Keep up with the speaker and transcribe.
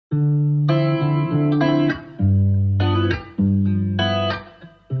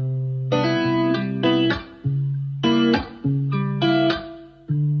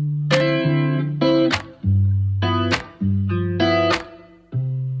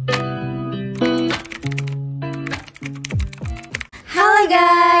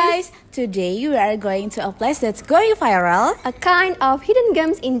Today we are going to a place that's going viral, a kind of hidden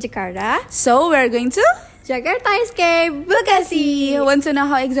gems in Jakarta. So we're going to Jakarta Escape Bekasi. Want to know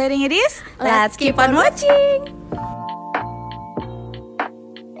how exciting it is? Let's keep on watching.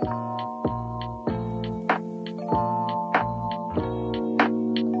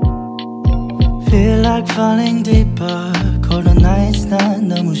 Feel like falling deeper. Cold nights 난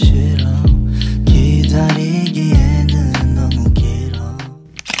너무 싫어. 기다리기에는 너무 길어.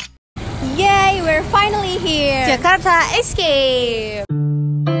 Yay, we're finally here. Jakarta Escape.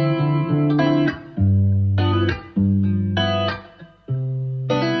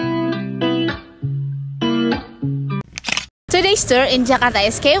 Today's tour in Jakarta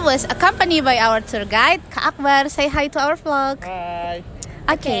Escape was accompanied by our tour guide, Kak Akbar. Say hi to our vlog. Hi.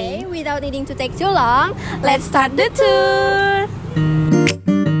 Okay, without needing to take too long, Let's start the tour.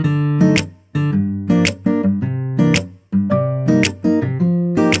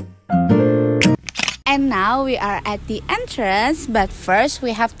 And now we are at the entrance, but first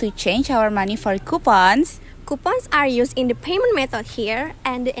we have to change our money for coupons. Coupons are used in the payment method here,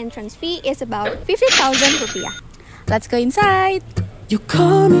 and the entrance fee is about 50,000 rupiah. Let's go inside. You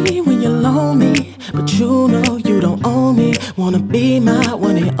call me when you're lonely, but you know you don't own me. Wanna be my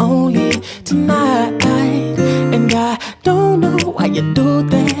one and only tonight. And I don't know why you do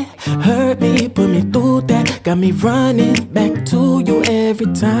that. Hurt me, put me through that. Got me running back to you every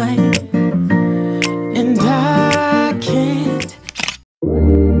time. And I can't.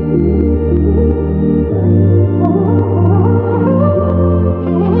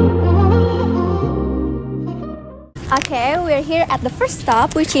 Okay, we're here at the first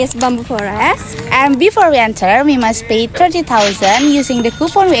stop, which is Bamboo Forest. And before we enter, we must pay 30,000 using the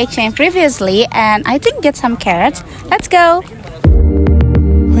coupon we exchanged previously, and I think get some carrots. Let's go.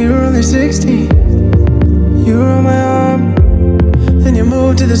 We were only 16. You were on my arm. Then you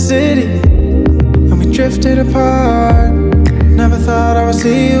moved to the city, and we drifted apart. Never thought I would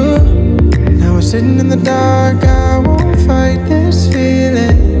see you. Now we're sitting in the dark. I won't fight this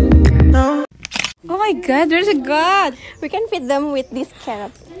feeling. No. Oh my god, there's a god. We can feed them with this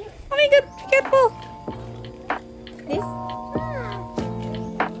carrot. Oh my god, be careful. This?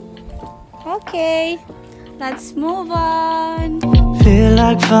 Okay, let's move on. Feel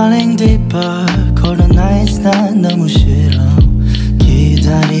like falling deeper. Cold nights 난 너무 싫어.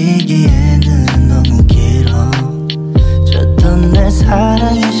 기다리기에는 너무 길어. 줬던 내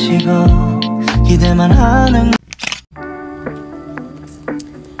사랑이 식어. 기대만 하는.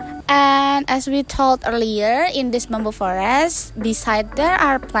 And as we told earlier, in this bamboo forest, beside there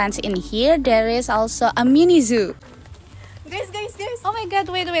are plants in here, there is also a mini zoo. Guys. Oh my god,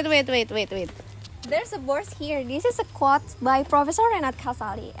 wait. There's a verse here. This is a quote by Professor Renat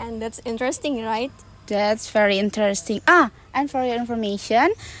Kasali, and that's interesting, right? That's very interesting. And for your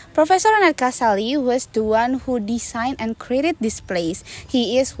information, Professor Renat Kasali was the one who designed and created this place.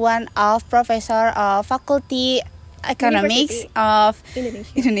 He is one of Professor of Faculty Economics of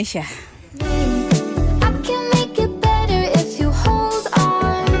Indonesia. I can make it better if you hold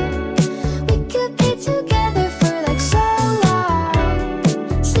on. We could be together for like so long.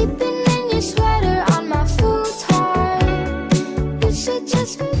 Sleeping in your sweater on my futon. You should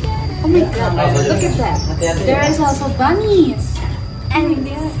just forget it. Oh my god, look at that. There is also bunnies. And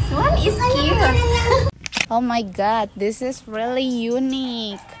this one is cute. Oh my god, this is really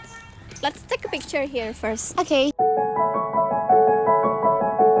unique. Let's take a picture here first. Okay.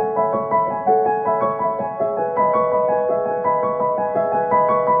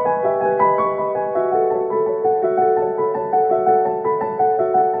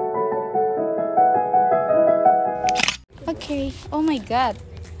 Okay, oh my god.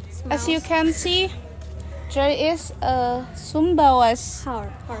 As you can see, there is a Sumbawa's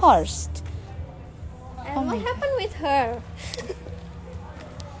horse. And what happened with her?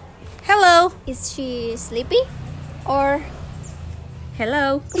 Hello. Is she sleepy? Or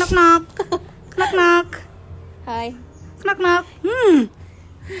Hello. Knock knock. Knock knock. hi? Knock knock.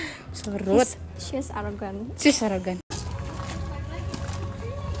 So rude. She's arrogant. She's arrogant.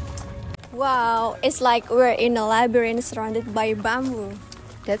 Wow, it's like we're in a labyrinth surrounded by bamboo.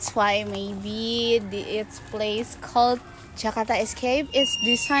 That's why maybe its place called Jakarta Escape is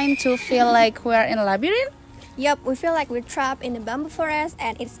designed to feel like we're in a labyrinth. Yup, we feel like we're trapped in a bamboo forest,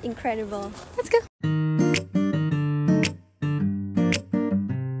 and it's incredible. Let's go.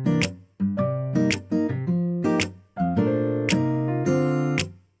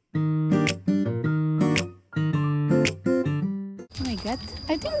 Oh my god,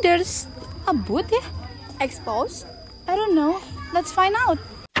 I think there's a booth, yeah? Exposed? I don't know. Let's find out.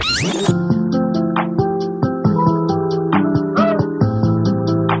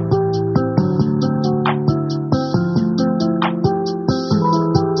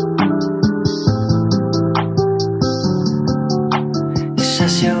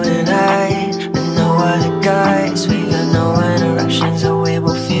 just you and I, and no other guys. We got no interruptions, so we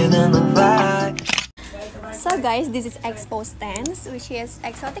both feeling the vibe. So guys, this is Expo Stands, which is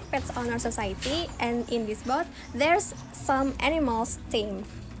Exotic Pets Owner Society, and in this booth, there's some animals themed.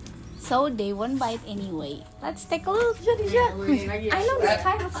 So they won't bite anyway. Let's take a look. I know this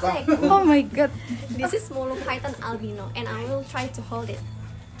kind of snake. Oh my god. This is Molo Python albino, and I will try to hold it.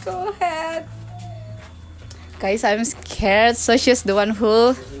 Go ahead. Guys, I'm scared. So she's the one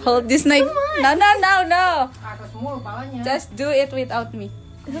who hold this snake. No. Just do it without me.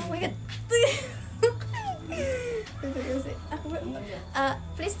 Oh my god.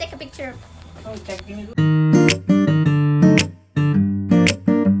 Please take a picture.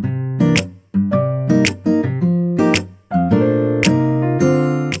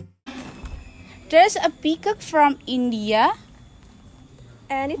 There's a peacock from India.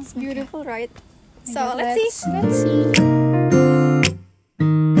 And it's beautiful, right? So let's see. Let's see.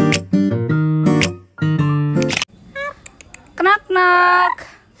 Knock knock.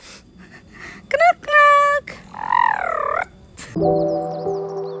 Knock knock.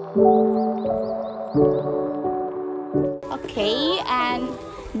 Okay, and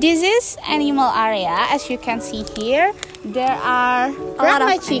this is animal area. As you can see here, there are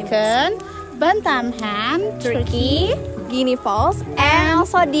Brahma chicken, bantam hen, turkey, Guinea fowls, and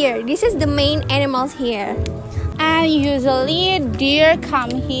also deer. This is the main animals here. and usually deer come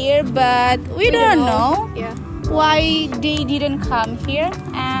here, but we don't know Yeah. why they didn't come here.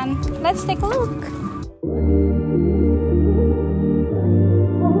 And let's take a look.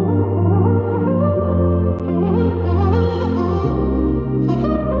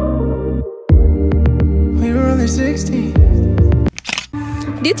 We were only 16.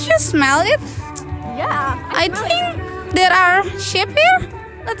 Did you smell it? Yeah. I think there are sheep here.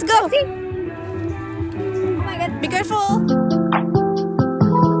 Let's go. Oh my god. Be careful.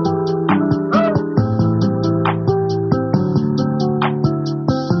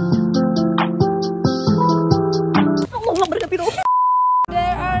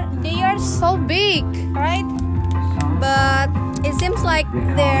 They are so big, right? But it seems like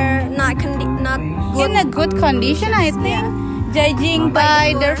they're not good. In a good condition, I think. Judging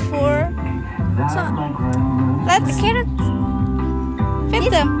by their fur. So Let's feed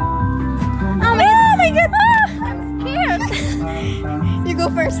them. oh my god. I'm scared. You go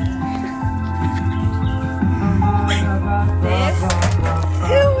first. This.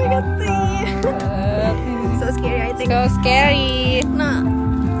 Oh my god. So scary, I think. So scary. No,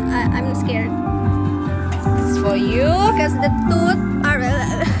 I'm scared It's for you. because the tooth are.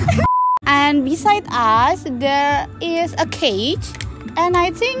 And beside us, there is a cage, and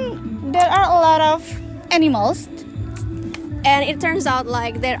I think there are a lot of animals. And it turns out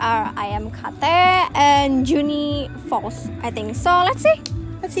like there are M.Pd and Juni falls, I think. So let's see.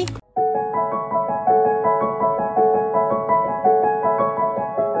 Let's see.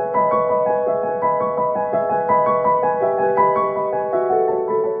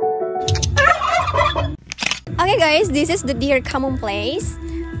 Okay guys, this is the deer common place.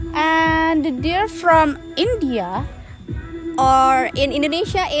 And the deer from India, Or in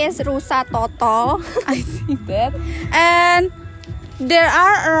Indonesia is rusa toto. I think that. And there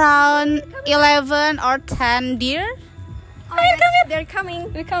are around 11 or 10 deer. Oh my God, they're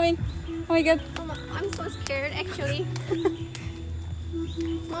coming. They're coming. Oh my god. Mama, I'm so scared actually.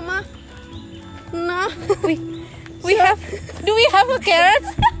 Mama. No. We have. Do we have a carrot?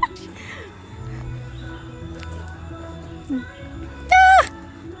 Ah!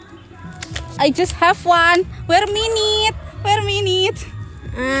 I just have one. Wait a minute.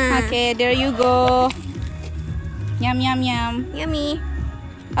 Okay, there you go. Yum yum yum. Yummy.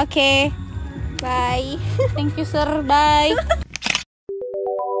 Okay. Bye. Thank you, sir. Bye.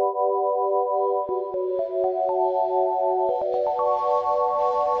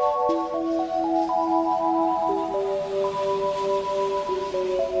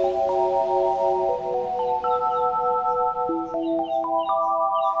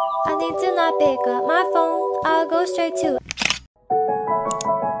 I need to not pick up my phone. I'll go straight to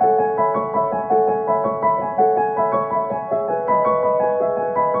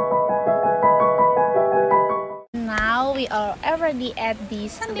Now we are already at the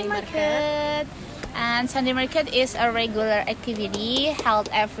Sunday market. And Sunday market is a regular activity held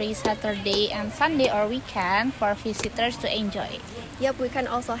every Saturday and Sunday or weekend for visitors to enjoy. Yep, we can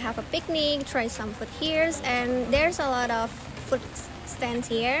also have a picnic, try some food here, and there's a lot of food stands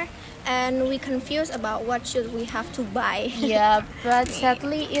here. And we confused about what should we have to buy. Yeah, but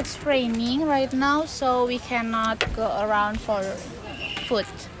sadly it's raining right now, so we cannot go around for food.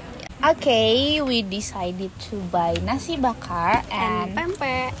 Okay, we decided to buy nasi bakar and and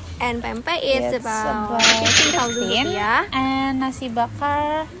pempek. And pempek is it's about 15,000 rupiah. and nasi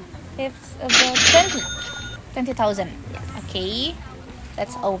bakar it's about 20,000. Okay,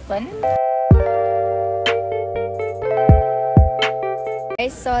 let's open. Okay,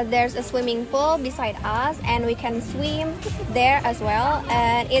 so there's a swimming pool beside us and we can swim there as well,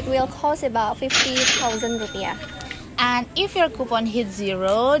 and it will cost about 50,000 rupiah. And if your coupon hits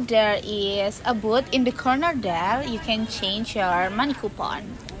 0, there is a booth in the corner there. You can change your money coupon.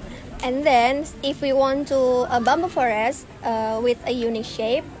 And then if we want to a bamboo forest with a unique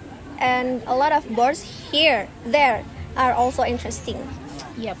shape and a lot of birds there are also interesting.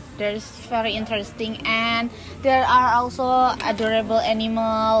 Yep, there's very interesting, and there are also adorable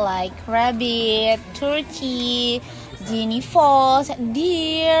animal like rabbit, turkey, guinea fowls,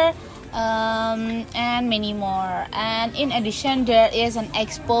 deer, and many more. And in addition, there is an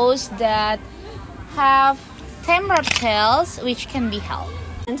expos that have tame reptiles which can be held.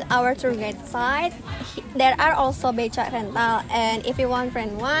 And our tour guide side, there are also becak rental, and if you want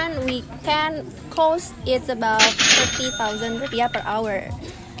rent one, we can cost it's about 30,000 rupiah per hour.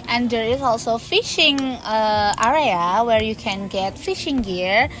 And there is also fishing area where you can get fishing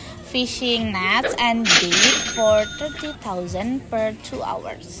gear, fishing nets, and bait for 30,000 per 2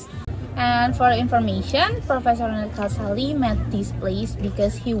 hours. And for information, Professor Kasali made this place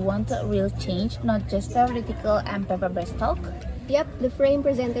because he wanted real change, not just theoretical and paper-based talk. Yep, the frame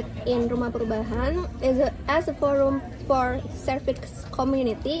presented in Rumah Perubahan is as a forum for service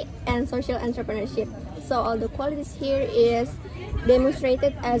community and social entrepreneurship. So all the qualities here is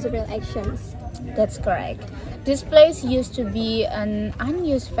demonstrated as real actions. That's correct. This place used to be an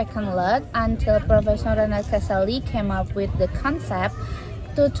unused vacant lot until Professor Ronald Kasali came up with the concept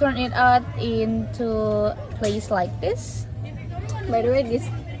to turn it out into a place like this. By the way, this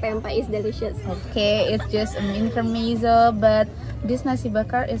pempek is delicious. Okay, it's just an intermezzo, but this nasi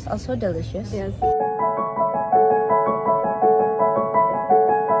bakar is also delicious. Yes.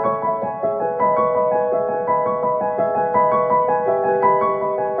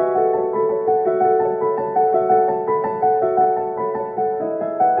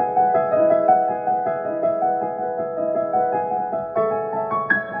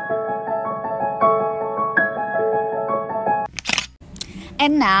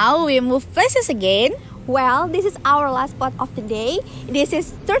 And now we move places again. Well, this is our last spot of the day. This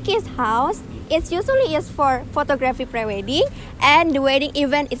is Turkish house. It usually is for photography pre-wedding and the wedding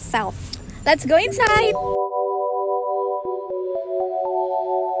event itself. Let's go inside.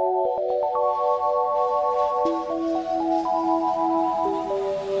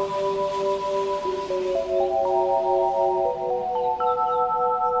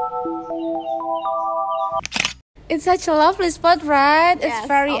 It's such a lovely spot, right? Yes, it's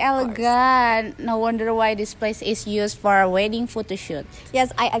very of elegant. No wonder why this place is used for a wedding photo shoot.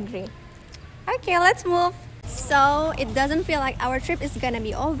 Yes, I agree. Okay, let's move. So it doesn't feel like our trip is gonna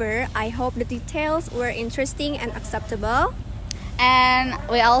be over. I hope the details were interesting and acceptable. And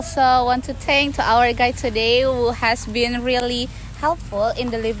we also want to thank to our guide today who has been really helpful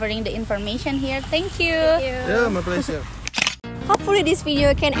in delivering the information here. Thank you. Yeah, my pleasure. Hopefully this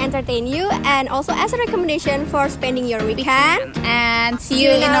video can entertain you and also as a recommendation for spending your weekend. And see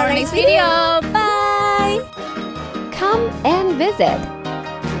you in our next video. Bye. Come and visit